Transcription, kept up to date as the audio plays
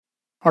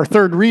Our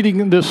third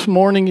reading this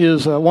morning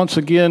is once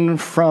again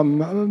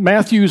from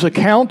Matthew's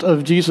account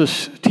of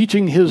Jesus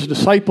teaching his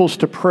disciples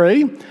to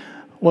pray,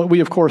 what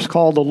we of course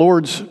call the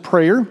Lord's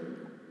Prayer.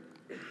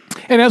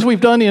 And as we've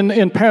done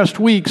in past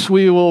weeks,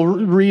 we will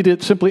read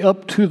it simply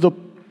up to the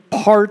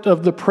part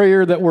of the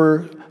prayer that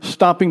we're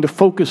stopping to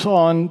focus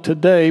on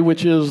today,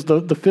 which is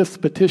the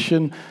fifth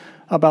petition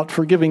about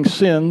forgiving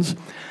sins.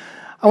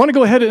 I want to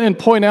go ahead and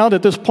point out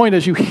at this point,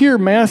 as you hear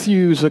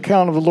Matthew's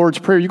account of the Lord's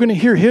Prayer, you're going to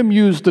hear him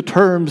use the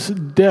terms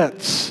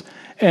debts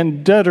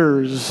and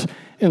debtors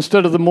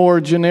instead of the more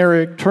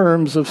generic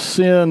terms of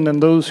sin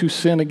and those who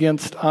sin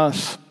against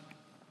us.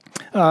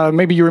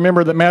 Maybe you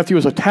remember that Matthew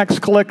is a tax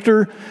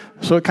collector,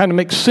 so it kind of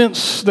makes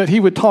sense that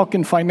he would talk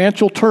in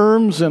financial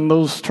terms, and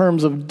those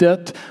terms of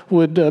debt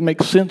would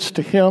make sense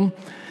to him.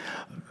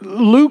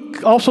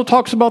 Luke also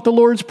talks about the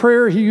Lord's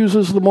Prayer. He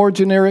uses the more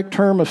generic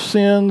term of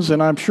sins,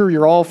 and I'm sure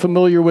you're all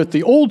familiar with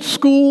the old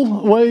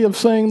school way of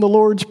saying the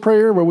Lord's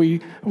Prayer, where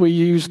we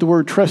use the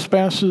word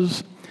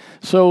trespasses.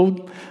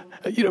 So,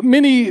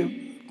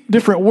 many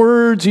different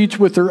words, each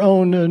with their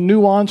own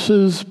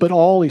nuances, but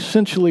all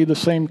essentially the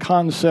same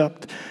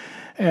concept.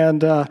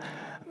 And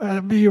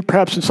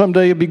perhaps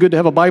someday it'd be good to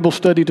have a Bible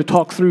study to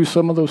talk through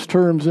some of those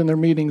terms in their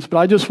meetings. But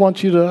I just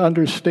want you to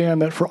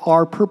understand that for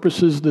our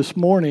purposes this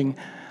morning,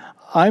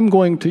 I'm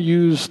going to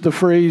use the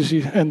phrase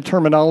and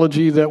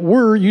terminology that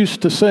we're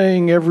used to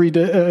saying every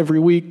day, every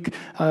week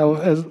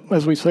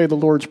as we say the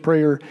Lord's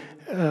Prayer,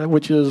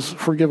 which is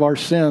forgive our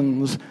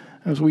sins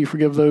as we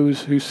forgive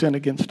those who sin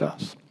against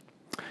us.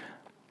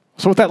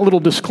 So with that little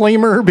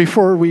disclaimer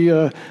before we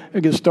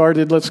get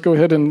started, let's go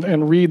ahead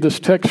and read this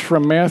text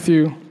from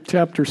Matthew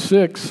chapter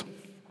 6.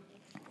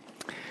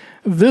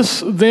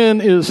 This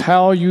then is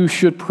how you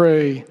should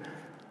pray.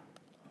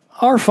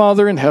 Our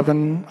Father in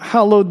heaven,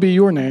 hallowed be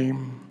your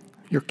name.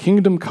 Your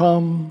kingdom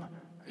come,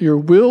 your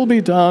will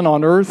be done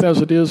on earth as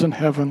it is in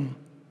heaven.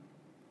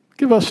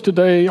 Give us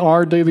today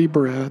our daily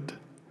bread.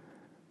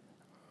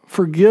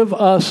 Forgive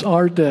us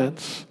our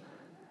debts,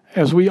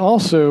 as we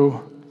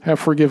also have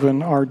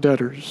forgiven our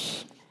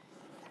debtors.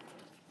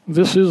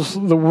 This is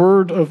the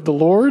word of the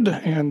Lord,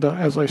 and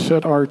as I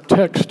said, our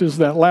text is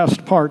that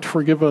last part,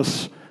 forgive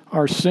us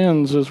our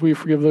sins as we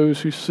forgive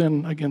those who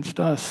sin against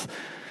us.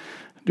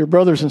 Dear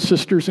brothers and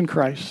sisters in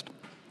Christ,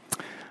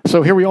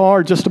 so here we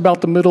are, just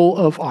about the middle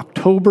of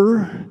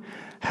October,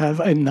 have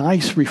a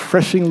nice,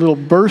 refreshing little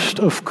burst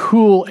of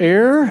cool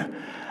air.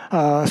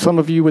 Some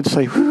of you would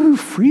say, "Whew,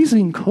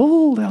 freezing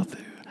cold out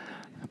there."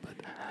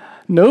 But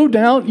no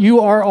doubt you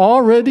are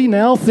already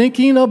now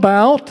thinking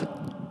about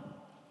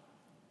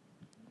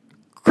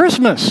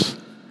Christmas,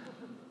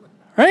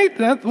 right?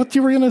 That's what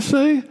you were going to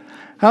say?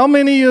 How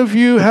many of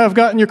you have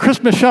gotten your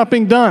Christmas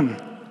shopping done?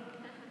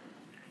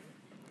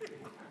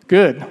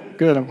 Good.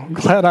 I'm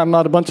glad I'm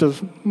not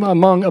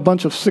among a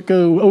bunch of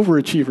sicko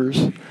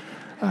overachievers.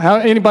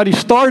 Anybody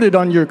started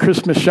on your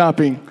Christmas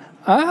shopping?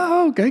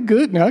 Okay,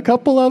 good. Now, a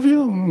couple of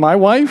you. My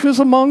wife is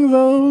among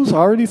those,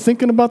 already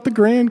thinking about the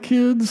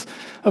grandkids,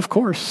 of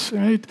course,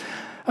 right?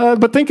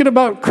 But thinking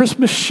about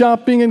Christmas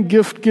shopping and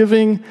gift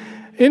giving,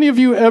 any of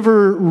you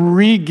ever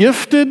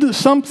re-gifted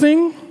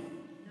something?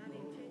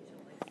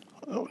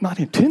 Not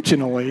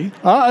intentionally.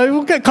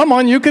 Okay, come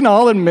on, you can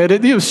all admit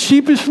it. You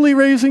sheepishly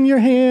raising your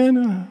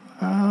hand.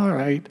 All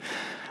right.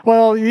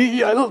 Well,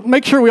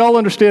 make sure we all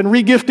understand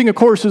regifting, of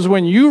course, is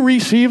when you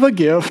receive a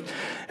gift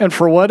and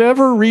for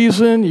whatever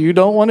reason you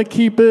don't want to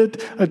keep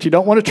it, that you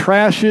don't want to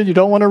trash it, you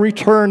don't want to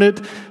return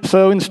it,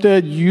 so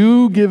instead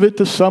you give it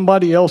to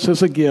somebody else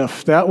as a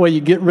gift. That way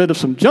you get rid of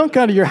some junk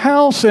out of your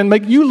house and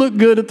make you look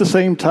good at the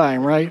same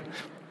time, right?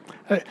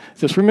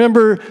 Just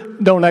remember,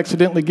 don't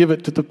accidentally give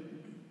it to the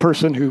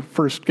person who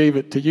first gave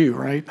it to you,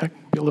 right? That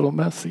can be a little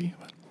messy.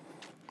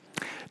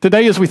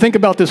 Today, as we think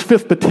about this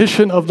fifth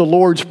petition of the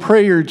Lord's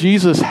Prayer,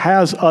 Jesus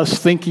has us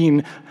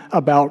thinking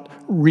about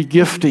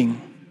regifting.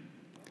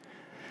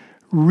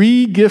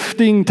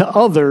 Regifting to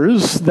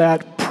others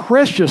that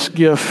precious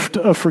gift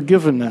of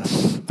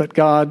forgiveness that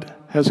God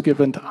has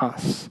given to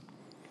us.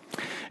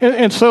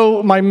 And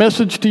so my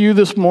message to you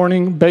this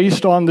morning,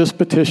 based on this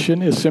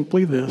petition, is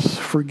simply this.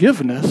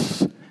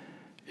 Forgiveness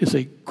is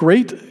a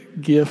great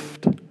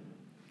gift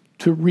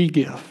to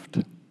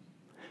regift.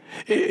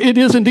 It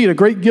is indeed a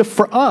great gift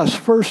for us,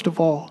 first of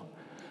all.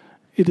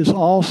 It is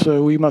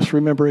also, we must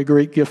remember, a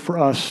great gift for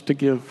us to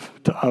give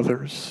to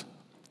others.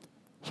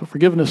 So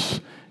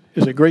forgiveness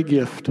is a great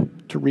gift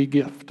to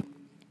regift.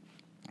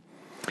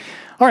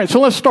 All right, so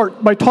let's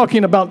start by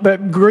talking about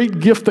that great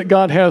gift that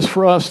God has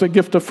for us, the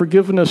gift of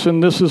forgiveness,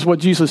 and this is what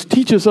Jesus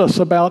teaches us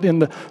about in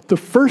the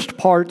first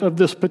part of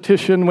this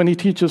petition when he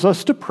teaches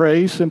us to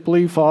pray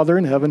simply, Father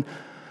in heaven,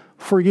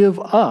 forgive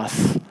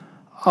us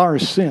our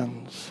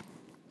sins.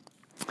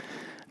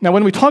 Now,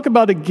 when we talk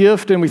about a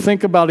gift and we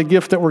think about a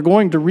gift that we're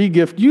going to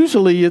regift,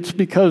 usually it's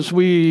because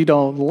we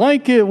don't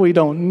like it, we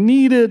don't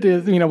need it,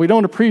 we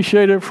don't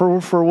appreciate it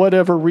for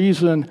whatever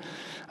reason.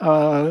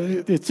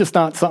 It's just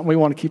not something we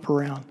want to keep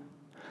around.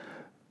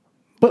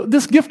 But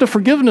this gift of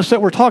forgiveness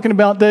that we're talking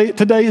about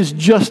today is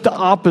just the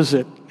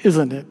opposite,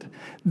 isn't it?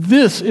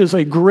 This is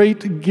a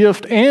great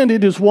gift, and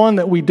it is one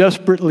that we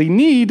desperately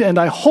need, and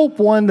I hope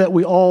one that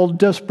we all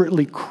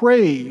desperately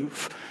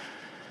crave.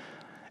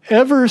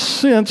 Ever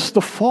since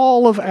the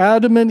fall of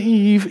Adam and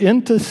Eve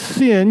into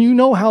sin, you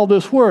know how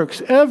this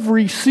works.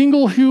 Every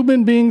single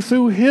human being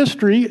through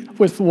history,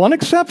 with one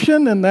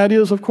exception, and that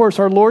is, of course,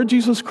 our Lord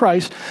Jesus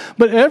Christ,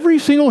 but every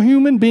single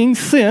human being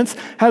since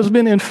has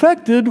been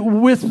infected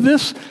with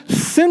this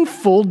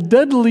sinful,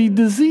 deadly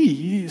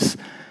disease.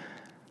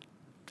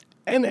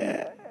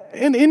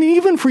 And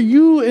even for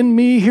you and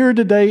me here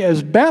today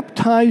as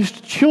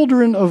baptized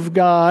children of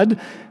God,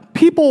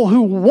 people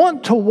who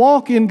want to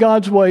walk in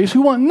God's ways,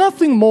 who want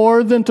nothing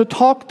more than to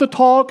talk the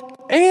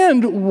talk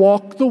and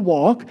walk the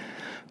walk,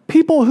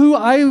 people who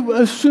I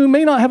assume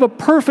may not have a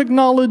perfect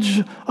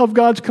knowledge of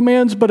God's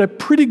commands, but a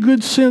pretty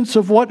good sense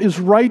of what is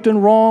right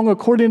and wrong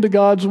according to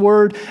God's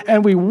word,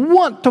 and we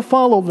want to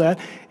follow that.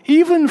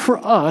 Even for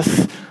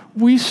us,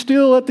 we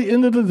still, at the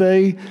end of the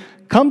day,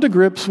 come to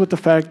grips with the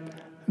fact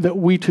that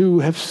we too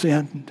have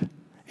sinned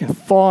in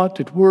thought,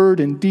 in word,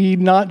 in deed,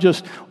 not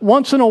just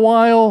once in a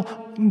while,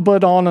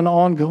 but on an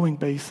ongoing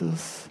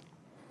basis.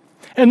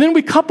 And then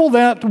we couple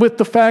that with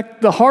the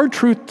fact, the hard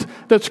truth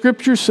that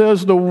Scripture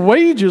says the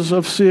wages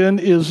of sin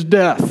is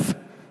death.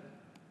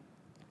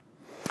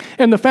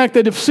 And the fact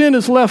that if sin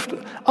is left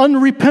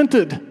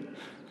unrepented,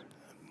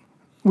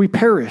 we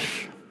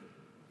perish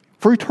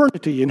for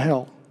eternity in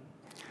hell.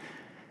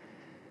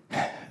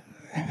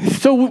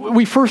 So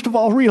we first of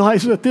all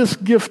realize that this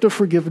gift of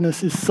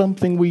forgiveness is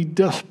something we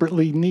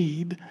desperately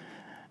need.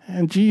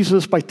 And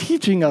Jesus, by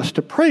teaching us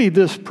to pray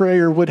this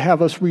prayer, would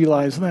have us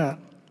realize that.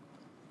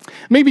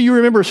 Maybe you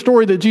remember a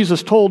story that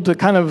Jesus told to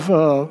kind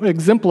of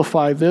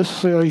exemplify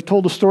this. He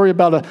told a story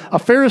about a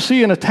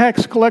Pharisee and a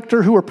tax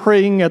collector who were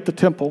praying at the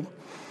temple.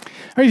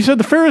 He said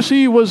the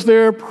Pharisee was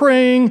there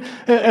praying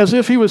as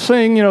if he was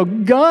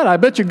saying, God, I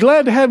bet you're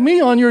glad to have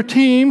me on your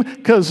team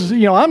because,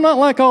 I'm not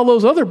like all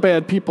those other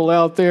bad people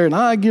out there and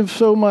I give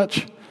so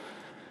much.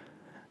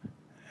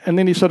 And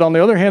then he said, on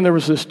the other hand, there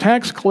was this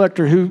tax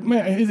collector who,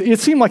 it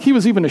seemed like he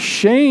was even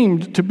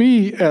ashamed to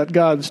be at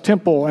God's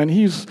temple. And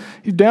he's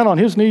down on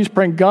his knees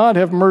praying, God,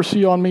 have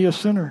mercy on me, a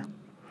sinner.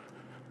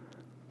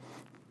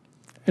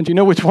 And you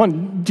know which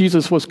one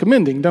Jesus was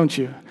commending, don't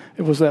you?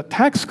 It was that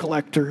tax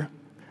collector.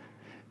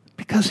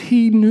 Because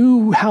he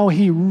knew how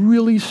he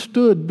really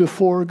stood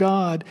before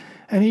God.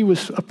 And he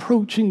was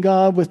approaching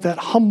God with that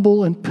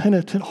humble and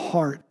penitent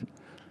heart.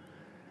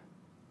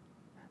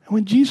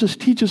 When Jesus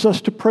teaches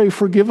us to pray,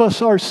 forgive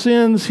us our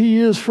sins, he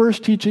is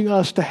first teaching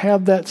us to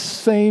have that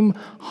same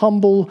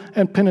humble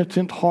and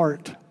penitent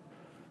heart.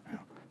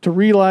 To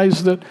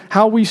realize that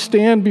how we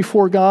stand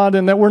before God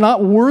and that we're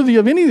not worthy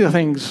of any of the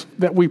things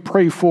that we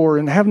pray for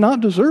and have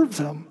not deserved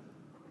them.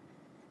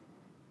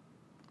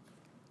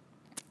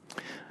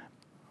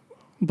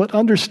 But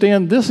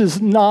understand, this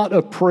is not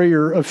a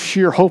prayer of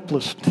sheer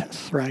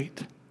hopelessness,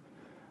 right?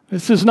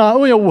 This is not,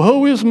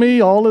 woe is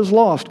me, all is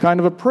lost kind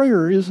of a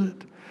prayer, is it?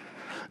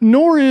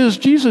 Nor is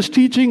Jesus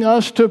teaching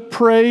us to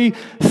pray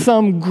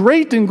some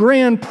great and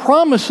grand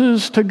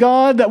promises to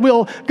God that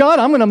God,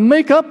 I'm going to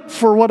make up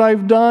for what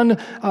I've done.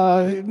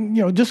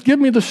 Just give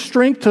me the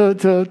strength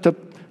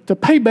to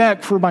pay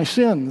back for my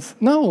sins.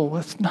 No,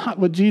 that's not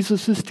what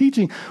Jesus is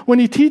teaching. When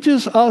he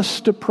teaches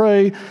us to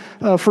pray,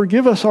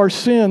 forgive us our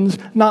sins,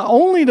 not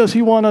only does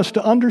he want us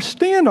to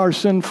understand our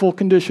sinful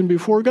condition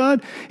before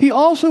God, he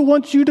also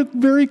wants you to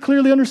very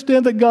clearly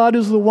understand that God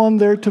is the one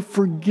there to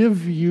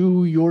forgive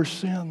you your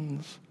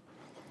sins.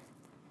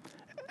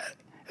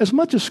 As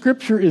much as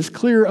Scripture is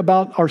clear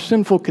about our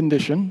sinful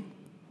condition,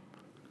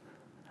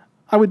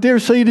 I would dare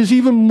say it is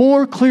even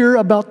more clear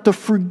about the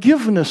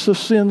forgiveness of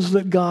sins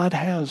that God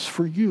has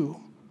for you.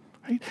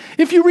 Right?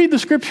 If you read the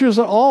Scriptures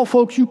at all,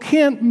 folks, you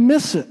can't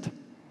miss it.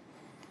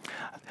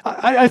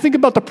 I think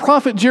about the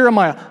prophet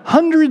Jeremiah,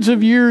 hundreds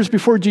of years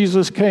before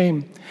Jesus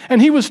came, and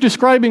he was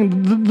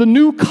describing the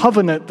new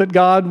covenant that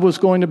God was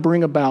going to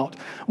bring about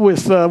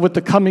with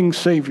the coming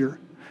Savior.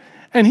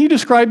 And he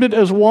described it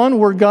as one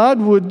where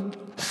God would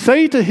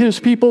say to his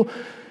people,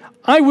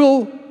 I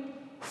will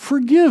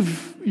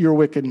forgive your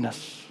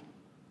wickedness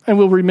and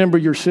will remember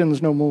your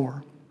sins no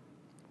more.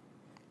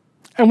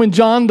 And when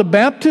John the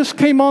Baptist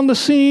came on the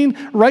scene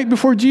right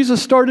before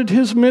Jesus started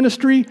his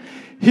ministry,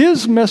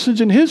 his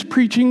message and his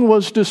preaching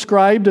was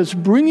described as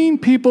bringing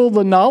people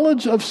the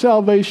knowledge of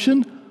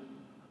salvation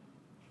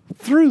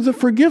through the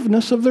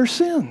forgiveness of their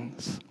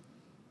sins.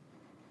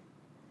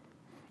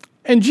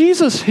 And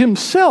Jesus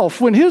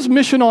himself, when his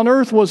mission on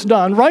earth was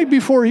done, right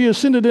before he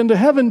ascended into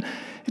heaven,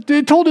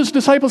 he told his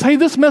disciples, hey,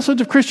 this message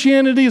of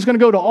Christianity is going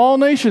to go to all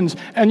nations.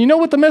 And you know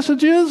what the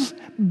message is?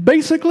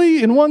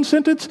 Basically, in one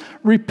sentence,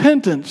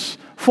 repentance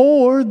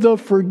for the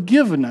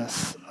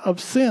forgiveness of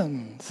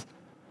sins.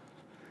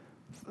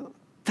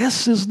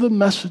 This is the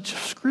message of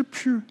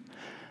Scripture.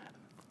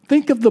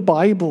 Think of the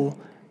Bible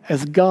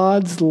as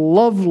God's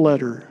love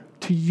letter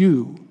to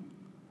you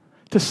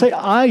to say,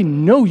 I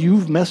know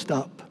you've messed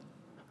up,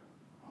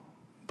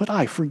 but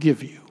I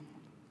forgive you.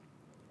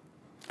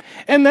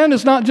 And that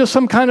is not just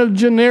some kind of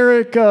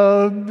generic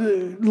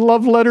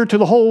love letter to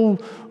the whole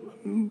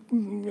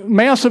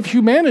mass of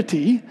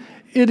humanity.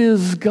 It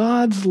is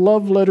God's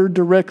love letter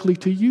directly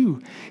to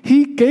you.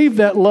 He gave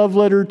that love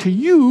letter to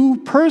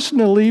you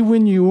personally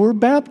when you were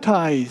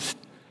baptized.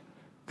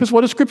 Because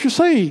what does Scripture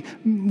say?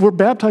 We're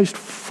baptized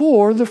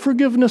for the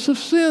forgiveness of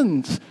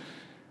sins.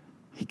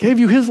 He gave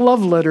you his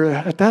love letter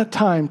at that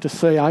time to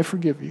say, I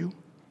forgive you.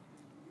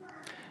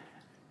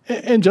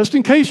 And just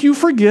in case you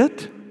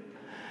forget,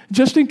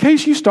 just in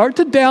case you start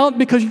to doubt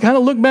because you kind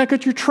of look back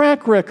at your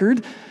track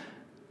record,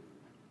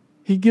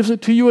 he gives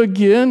it to you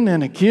again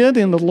and again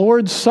in the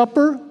Lord's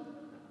Supper,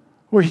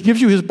 where he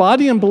gives you his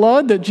body and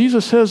blood that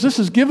Jesus says, this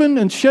is given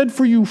and shed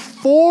for you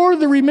for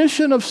the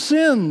remission of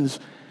sins.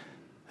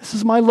 This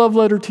is my love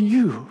letter to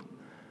you.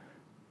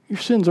 Your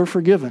sins are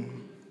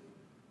forgiven.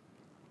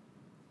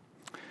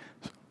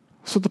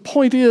 So the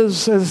point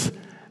is,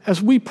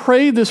 as we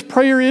pray this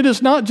prayer, it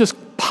is not just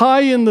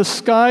pie in the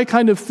sky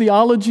kind of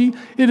theology.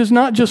 It is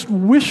not just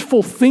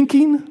wishful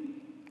thinking.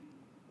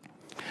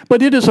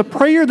 But it is a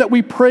prayer that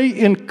we pray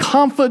in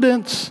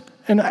confidence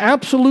and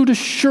absolute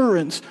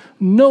assurance,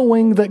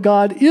 knowing that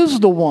God is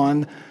the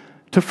one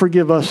to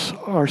forgive us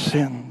our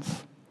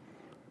sins.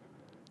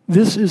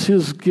 This is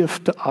his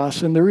gift to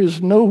us, and there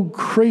is no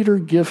greater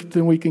gift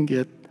than we can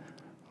get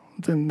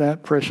than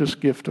that precious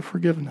gift of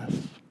forgiveness.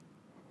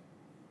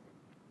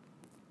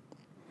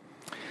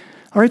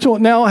 All right, so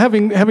now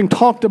having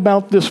talked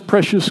about this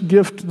precious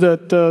gift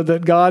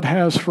that God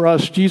has for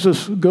us,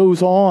 Jesus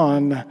goes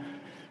on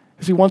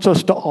as he wants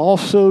us to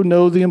also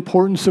know the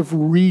importance of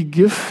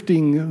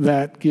re-gifting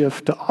that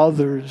gift to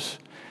others.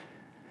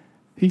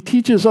 He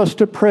teaches us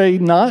to pray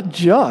not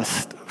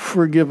just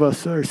forgive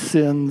us our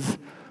sins,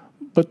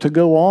 but to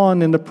go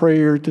on in the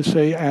prayer to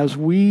say, as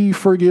we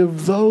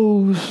forgive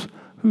those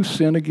who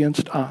sin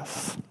against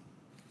us.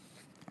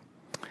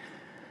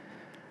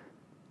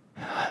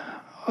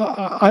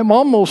 I'm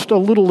almost a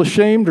little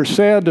ashamed or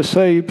sad to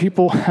say,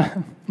 people,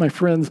 my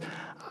friends,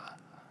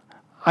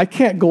 I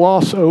can't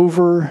gloss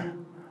over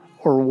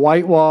or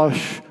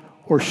whitewash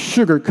or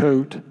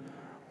sugarcoat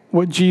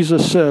what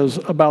Jesus says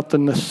about the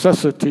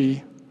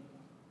necessity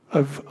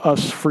of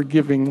us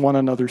forgiving one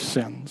another's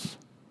sins.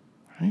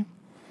 Right?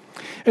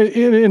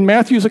 In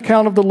Matthew's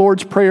account of the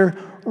Lord's Prayer,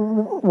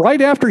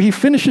 right after he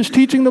finishes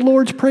teaching the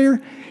Lord's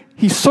Prayer,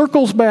 he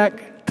circles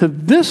back to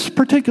this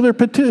particular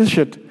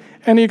petition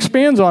and he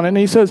expands on it and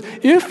he says,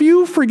 if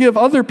you forgive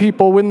other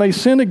people when they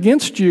sin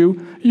against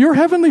you, your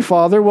heavenly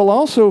Father will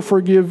also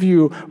forgive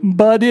you.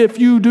 But if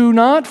you do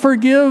not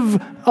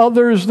forgive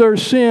others their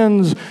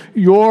sins,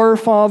 your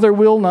Father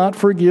will not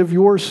forgive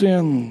your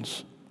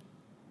sins.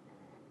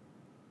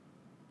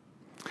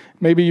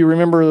 Maybe you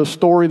remember the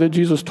story that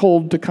Jesus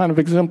told to kind of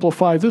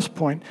exemplify this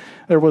point.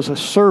 There was a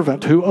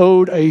servant who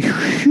owed a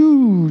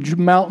huge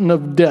mountain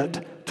of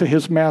debt to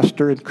his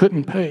master and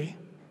couldn't pay.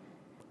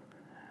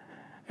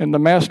 And the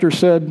master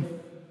said,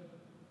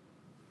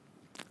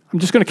 I'm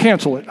just going to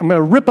cancel it. I'm going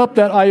to rip up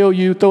that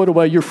IOU, throw it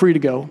away, you're free to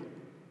go.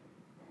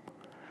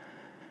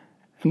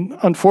 And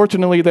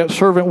unfortunately, that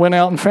servant went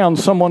out and found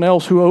someone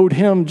else who owed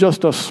him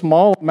just a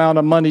small amount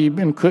of money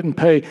and couldn't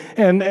pay.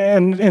 And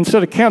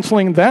instead of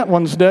canceling that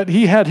one's debt,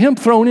 he had him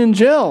thrown in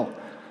jail.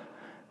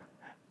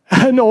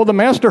 And the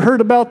master heard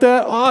about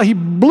that. He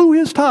blew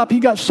his top. He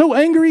got so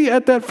angry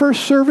at that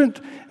first servant,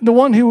 the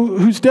one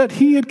whose debt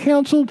he had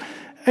canceled.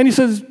 And he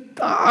says,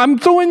 I'm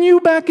throwing you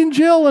back in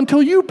jail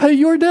until you pay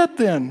your debt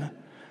then.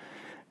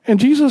 And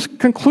Jesus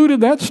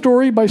concluded that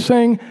story by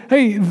saying,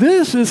 hey,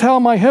 this is how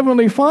my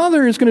heavenly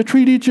Father is going to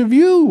treat each of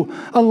you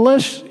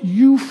unless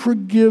you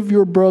forgive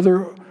your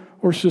brother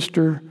or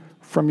sister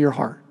from your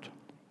heart.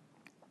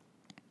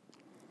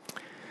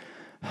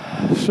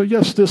 So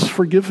yes, this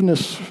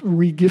forgiveness,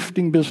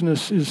 regifting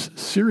business is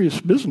serious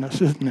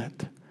business, isn't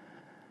it?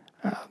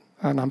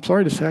 And I'm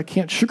sorry to say I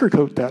can't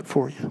sugarcoat that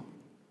for you.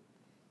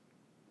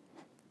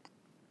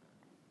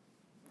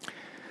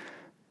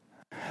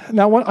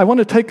 Now, I want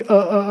to take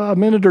a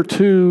minute or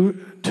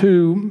two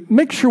to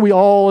make sure we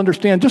all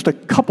understand just a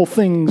couple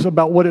things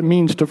about what it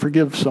means to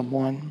forgive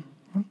someone.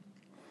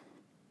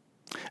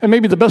 And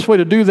maybe the best way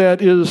to do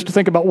that is to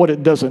think about what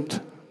it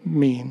doesn't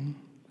mean.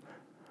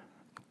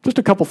 Just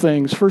a couple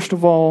things. First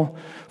of all,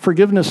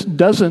 forgiveness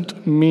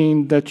doesn't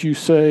mean that you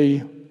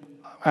say,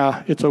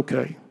 it's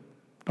okay.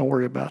 Don't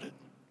worry about it.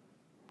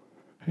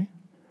 Okay?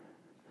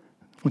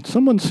 When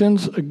someone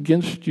sins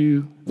against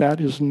you,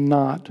 that is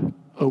not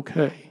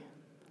okay.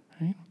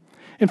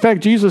 In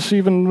fact, Jesus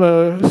even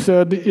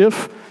said,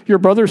 if your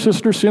brother or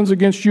sister sins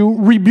against you,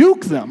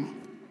 rebuke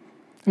them.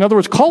 In other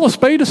words, call a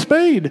spade a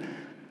spade.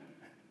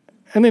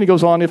 And then he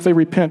goes on, if they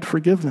repent,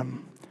 forgive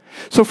them.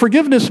 So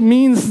forgiveness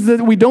means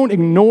that we don't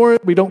ignore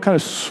it. We don't kind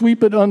of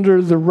sweep it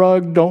under the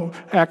rug. Don't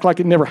act like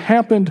it never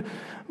happened.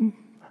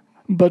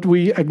 But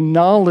we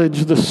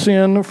acknowledge the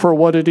sin for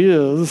what it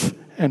is,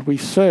 and we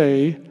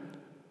say,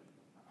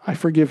 I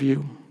forgive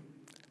you.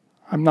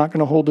 I'm not going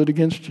to hold it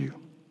against you.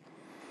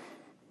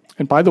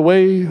 And by the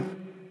way,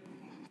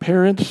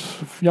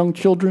 parents of young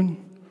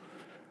children,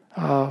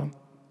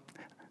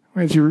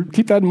 As you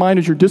keep that in mind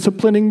as you're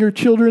disciplining your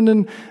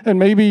children, and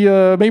maybe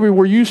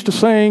we're used to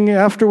saying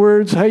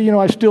afterwards, hey,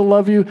 I still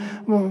love you,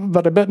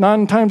 but I bet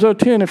 9 times out of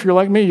 10, if you're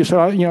like me, you say,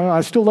 I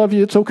still love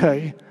you, it's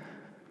okay.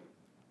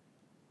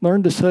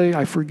 Learn to say,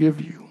 I forgive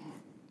you.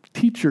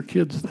 Teach your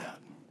kids that.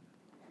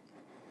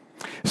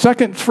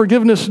 Second,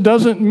 forgiveness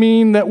doesn't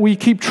mean that we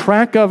keep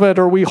track of it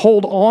or we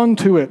hold on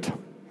to it.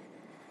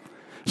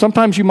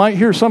 Sometimes you might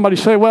hear somebody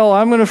say, well,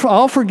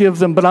 I'll forgive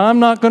them, but I'm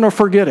not going to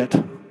forget it.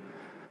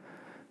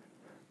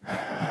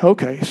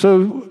 Okay,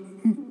 so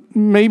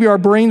maybe our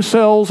brain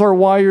cells are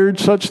wired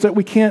such that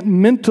we can't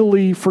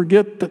mentally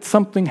forget that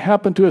something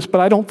happened to us,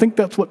 but I don't think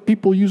that's what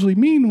people usually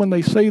mean when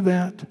they say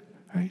that,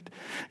 right?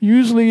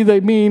 Usually they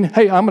mean,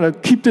 hey, I'm going to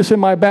keep this in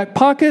my back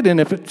pocket, and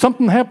if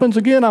something happens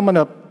again, I'm going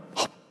to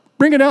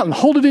bring it out and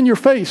hold it in your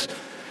face.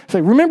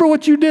 Say, remember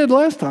what you did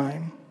last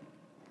time.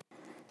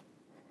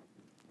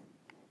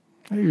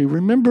 Hey,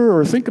 remember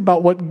or think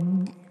about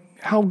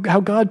how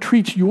God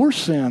treats your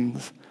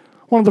sins.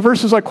 One of the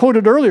verses I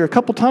quoted earlier, a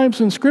couple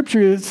times in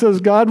Scripture, it says,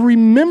 God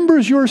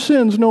remembers your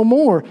sins no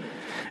more.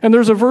 And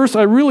there's a verse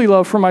I really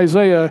love from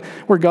Isaiah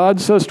where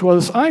God says to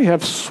us, I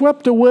have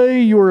swept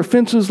away your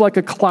offenses like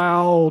a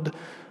cloud,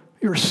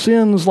 your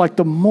sins like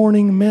the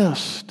morning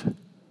mist.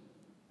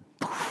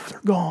 Poof, they're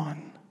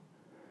gone.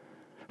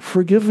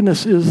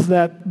 Forgiveness is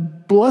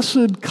that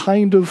blessed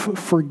kind of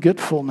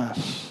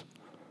forgetfulness.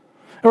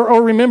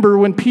 Or remember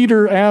when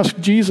Peter asked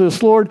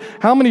Jesus, Lord,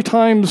 how many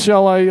times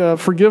shall I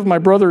forgive my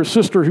brother or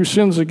sister who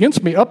sins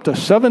against me? Up to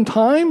 7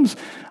 times?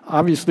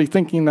 Obviously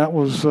thinking that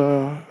was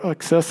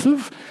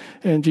excessive.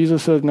 And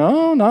Jesus said,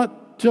 no,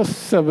 not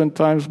just 7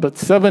 times, but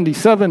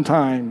 77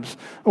 times.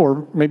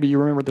 Or maybe you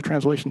remember the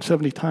translation,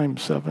 70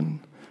 times 7.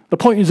 The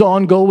point is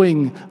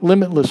ongoing,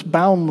 limitless,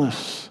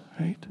 boundless,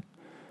 right?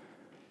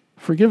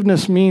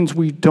 Forgiveness means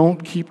we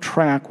don't keep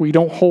track. We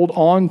don't hold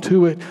on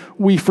to it.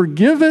 We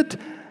forgive it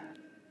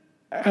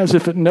as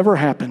if it never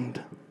happened.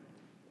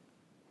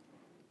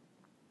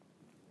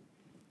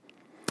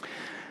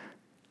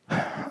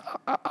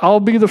 I'll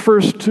be the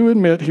first to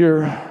admit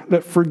here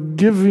that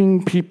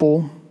forgiving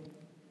people,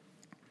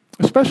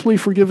 especially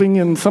forgiving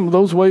in some of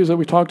those ways that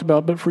we talked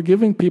about, but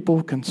forgiving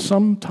people can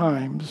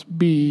sometimes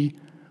be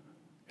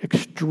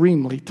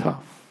extremely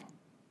tough,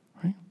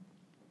 right?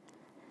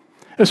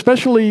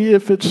 Especially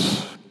if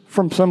it's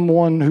from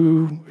someone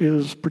who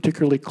is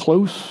particularly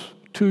close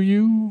to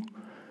you.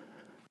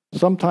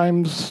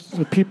 Sometimes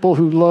the people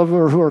who love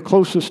or who are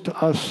closest to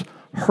us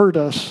hurt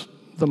us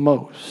the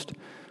most.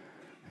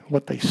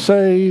 What they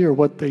say or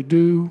what they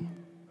do.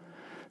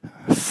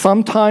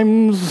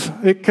 Sometimes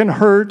it can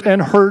hurt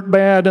and hurt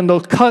bad, and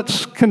those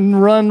cuts can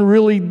run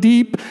really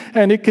deep,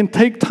 and it can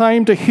take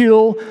time to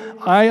heal.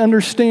 I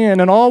understand.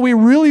 And all we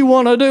really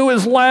want to do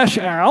is lash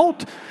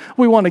out.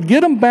 We want to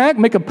get them back,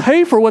 make them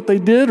pay for what they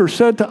did or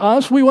said to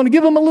us. We want to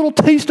give them a little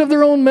taste of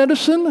their own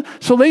medicine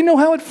so they know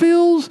how it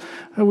feels.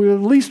 At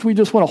least we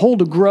just want to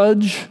hold a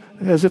grudge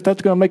as if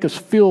that's going to make us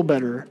feel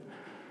better.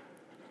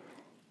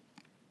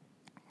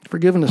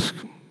 Forgiveness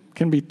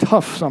can be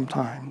tough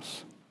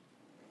sometimes.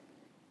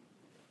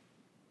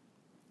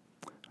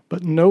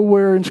 But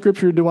nowhere in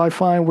Scripture do I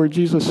find where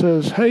Jesus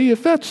says, hey,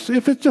 if it's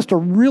just a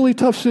really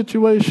tough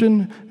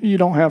situation, you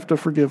don't have to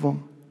forgive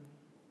them.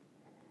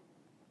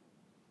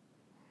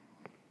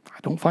 I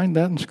don't find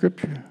that in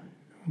Scripture.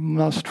 You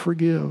must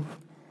forgive.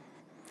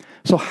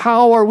 So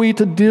how are we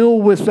to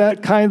deal with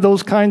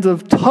those kinds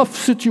of tough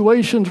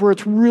situations where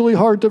it's really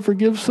hard to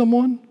forgive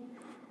someone?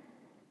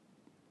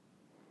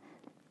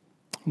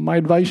 My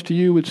advice to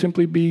you would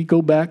simply be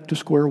go back to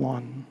square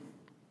one.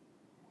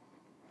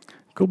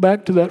 Go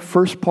back to that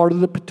first part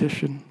of the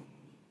petition.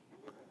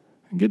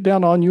 And get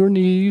down on your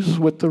knees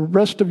with the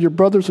rest of your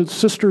brothers and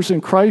sisters in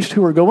Christ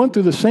who are going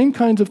through the same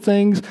kinds of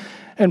things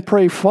and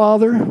pray,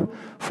 Father,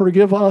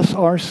 forgive us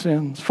our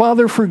sins.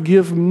 Father,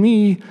 forgive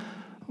me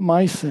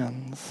my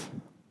sins.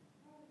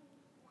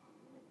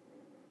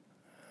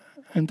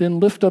 And then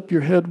lift up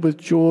your head with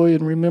joy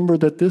and remember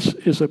that this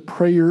is a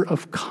prayer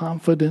of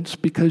confidence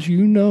because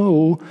you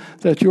know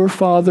that your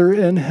Father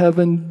in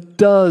heaven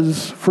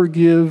does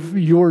forgive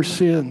your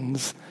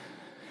sins.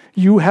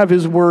 You have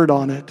His word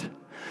on it.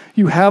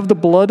 You have the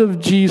blood of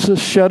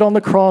Jesus shed on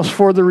the cross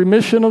for the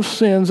remission of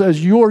sins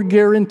as your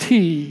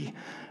guarantee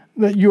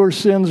that your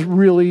sins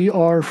really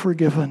are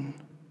forgiven.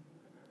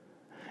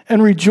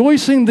 And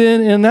rejoicing then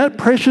in that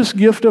precious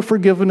gift of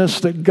forgiveness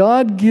that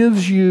God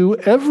gives you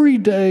every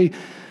day,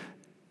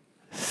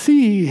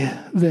 see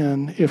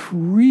then if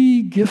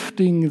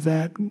re-gifting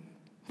that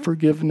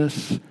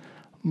forgiveness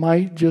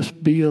might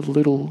just be a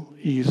little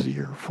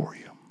easier for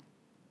you.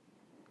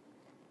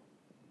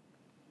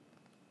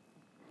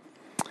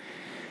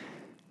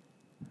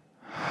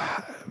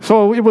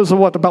 So it was,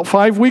 about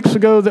 5 weeks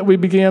ago that we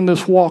began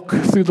this walk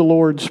through the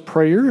Lord's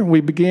Prayer. And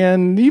we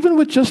began even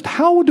with just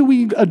how do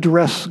we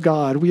address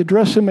God? We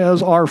address Him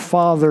as our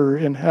Father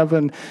in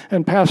heaven.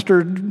 And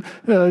Pastor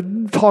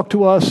talked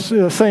to us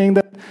saying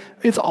that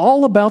it's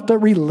all about the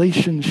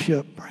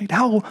relationship, right?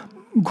 How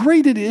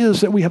great it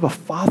is that we have a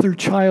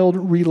father-child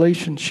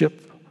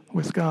relationship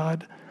with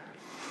God.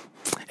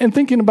 And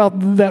thinking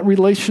about that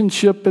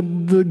relationship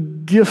and the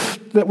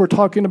gift that we're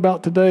talking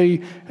about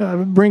today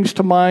brings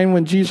to mind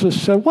when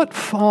Jesus said, what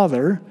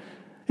father,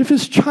 if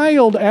his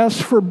child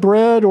asks for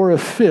bread or a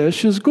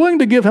fish, is going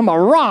to give him a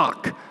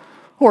rock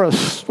or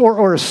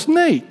a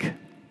snake?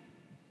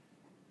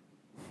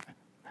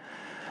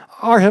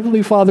 Our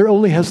Heavenly Father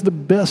only has the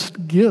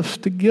best gifts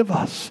to give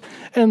us.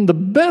 And the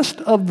best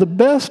of the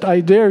best,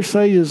 I dare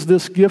say, is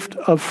this gift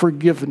of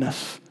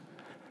forgiveness,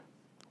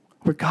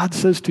 where God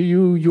says to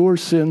you, your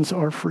sins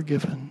are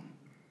forgiven.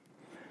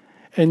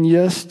 And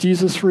yes,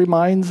 Jesus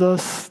reminds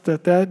us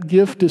that that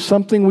gift is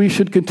something we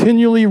should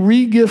continually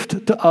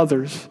re-gift to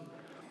others.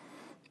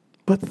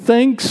 But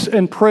thanks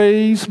and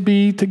praise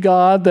be to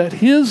God that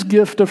His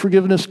gift of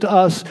forgiveness to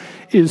us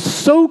is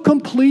so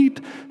complete,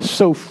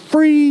 so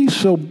free,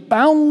 so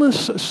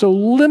boundless, so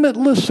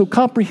limitless, so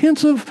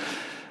comprehensive,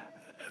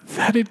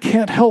 that it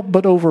can't help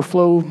but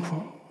overflow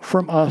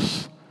from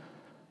us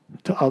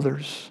to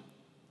others.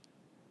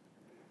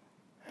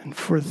 And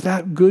for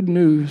that good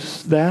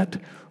news, that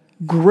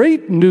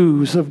great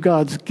news of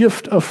God's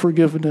gift of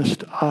forgiveness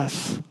to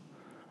us,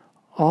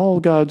 all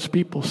God's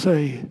people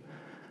say,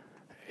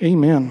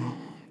 amen.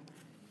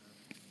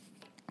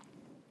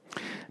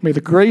 May the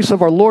grace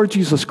of our Lord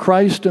Jesus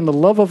Christ and the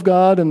love of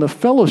God and the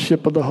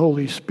fellowship of the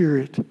Holy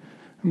Spirit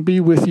be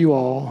with you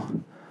all.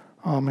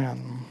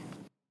 Amen.